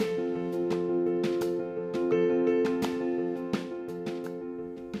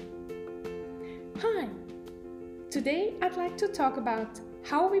Today I'd like to talk about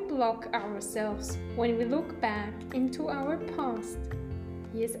how we block ourselves when we look back into our past.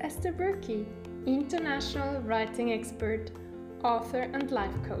 Here's Esther Berkey, international writing expert, author and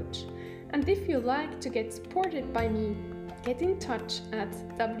life coach. And if you like to get supported by me, get in touch at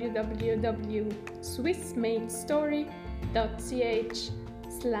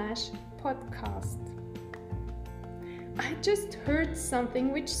www.swissmadestory.ch/podcast. I just heard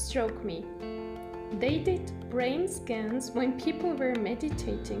something which struck me. They did brain scans when people were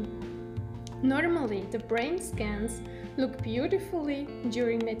meditating. Normally, the brain scans look beautifully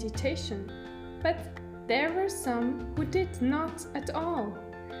during meditation, but there were some who did not at all.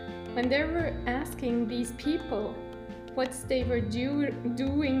 When they were asking these people what they were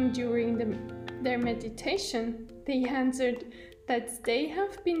doing during their meditation, they answered that they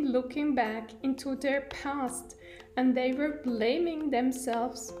have been looking back into their past and they were blaming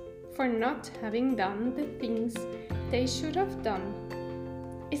themselves for not having done the things they should have done.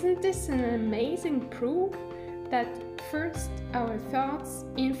 Isn't this an amazing proof that first our thoughts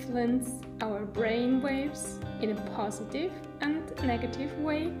influence our brain waves in a positive and negative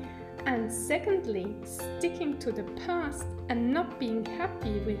way, and secondly, sticking to the past and not being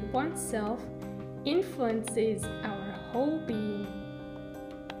happy with oneself influences our whole being?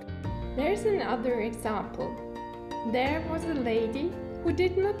 There's another example. There was a lady who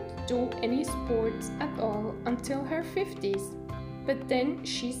did not do any sports at all until her 50s, but then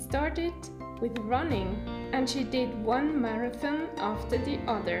she started with running and she did one marathon after the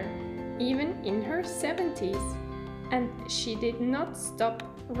other, even in her 70s, and she did not stop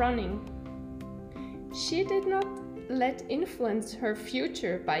running. She did not let influence her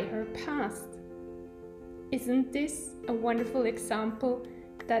future by her past. Isn't this a wonderful example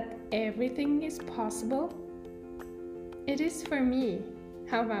that everything is possible? It is for me.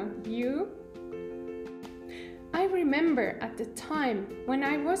 How about you? I remember at the time when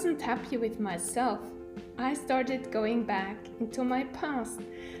I wasn't happy with myself, I started going back into my past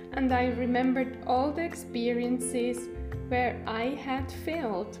and I remembered all the experiences where I had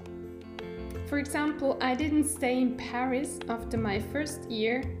failed. For example, I didn't stay in Paris after my first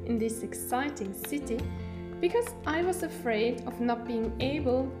year in this exciting city because I was afraid of not being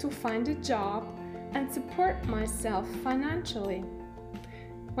able to find a job and support myself financially.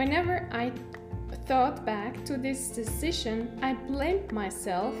 Whenever I thought back to this decision, I blamed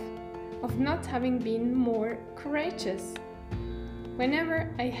myself of not having been more courageous. Whenever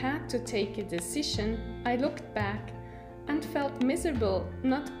I had to take a decision, I looked back and felt miserable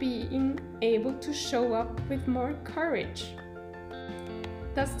not being able to show up with more courage.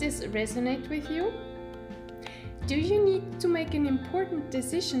 Does this resonate with you? Do you need to make an important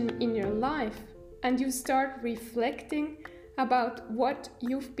decision in your life and you start reflecting about what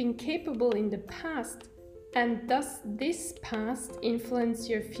you've been capable in the past, and does this past influence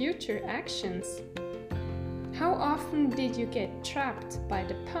your future actions? How often did you get trapped by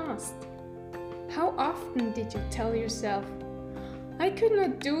the past? How often did you tell yourself, I could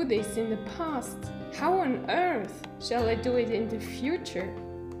not do this in the past, how on earth shall I do it in the future?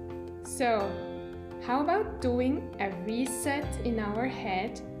 So, how about doing a reset in our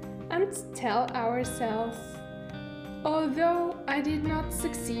head and tell ourselves, although I did not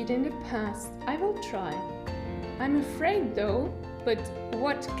succeed in the past, I will try. I'm afraid though, but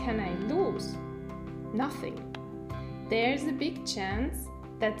what can I lose? Nothing. There's a big chance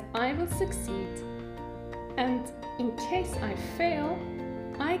that I will succeed. And in case I fail,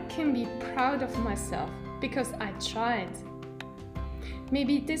 I can be proud of myself because I tried.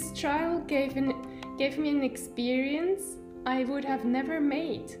 Maybe this trial gave me an experience I would have never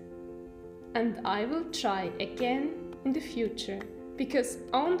made. And I will try again in the future, because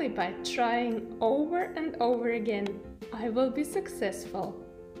only by trying over and over again I will be successful.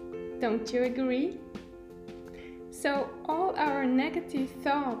 Don't you agree? So all our negative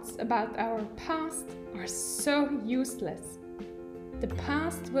thoughts about our past are so useless. The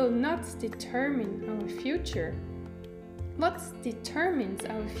past will not determine our future. What determines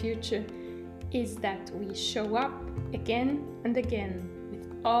our future is that we show up again and again with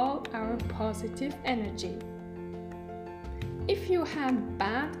all our positive energy. If you had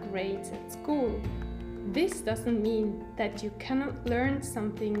bad grades at school, this doesn't mean that you cannot learn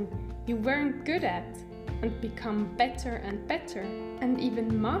something you weren't good at and become better and better and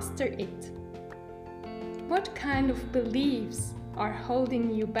even master it. What kind of beliefs are holding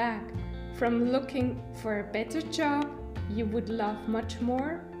you back from looking for a better job you would love much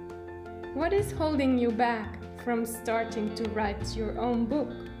more? What is holding you back from starting to write your own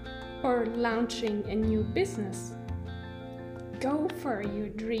book or launching a new business? Go for your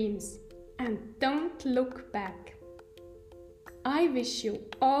dreams and don't look back. I wish you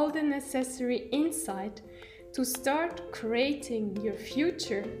all the necessary insight to start creating your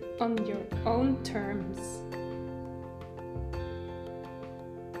future on your own terms.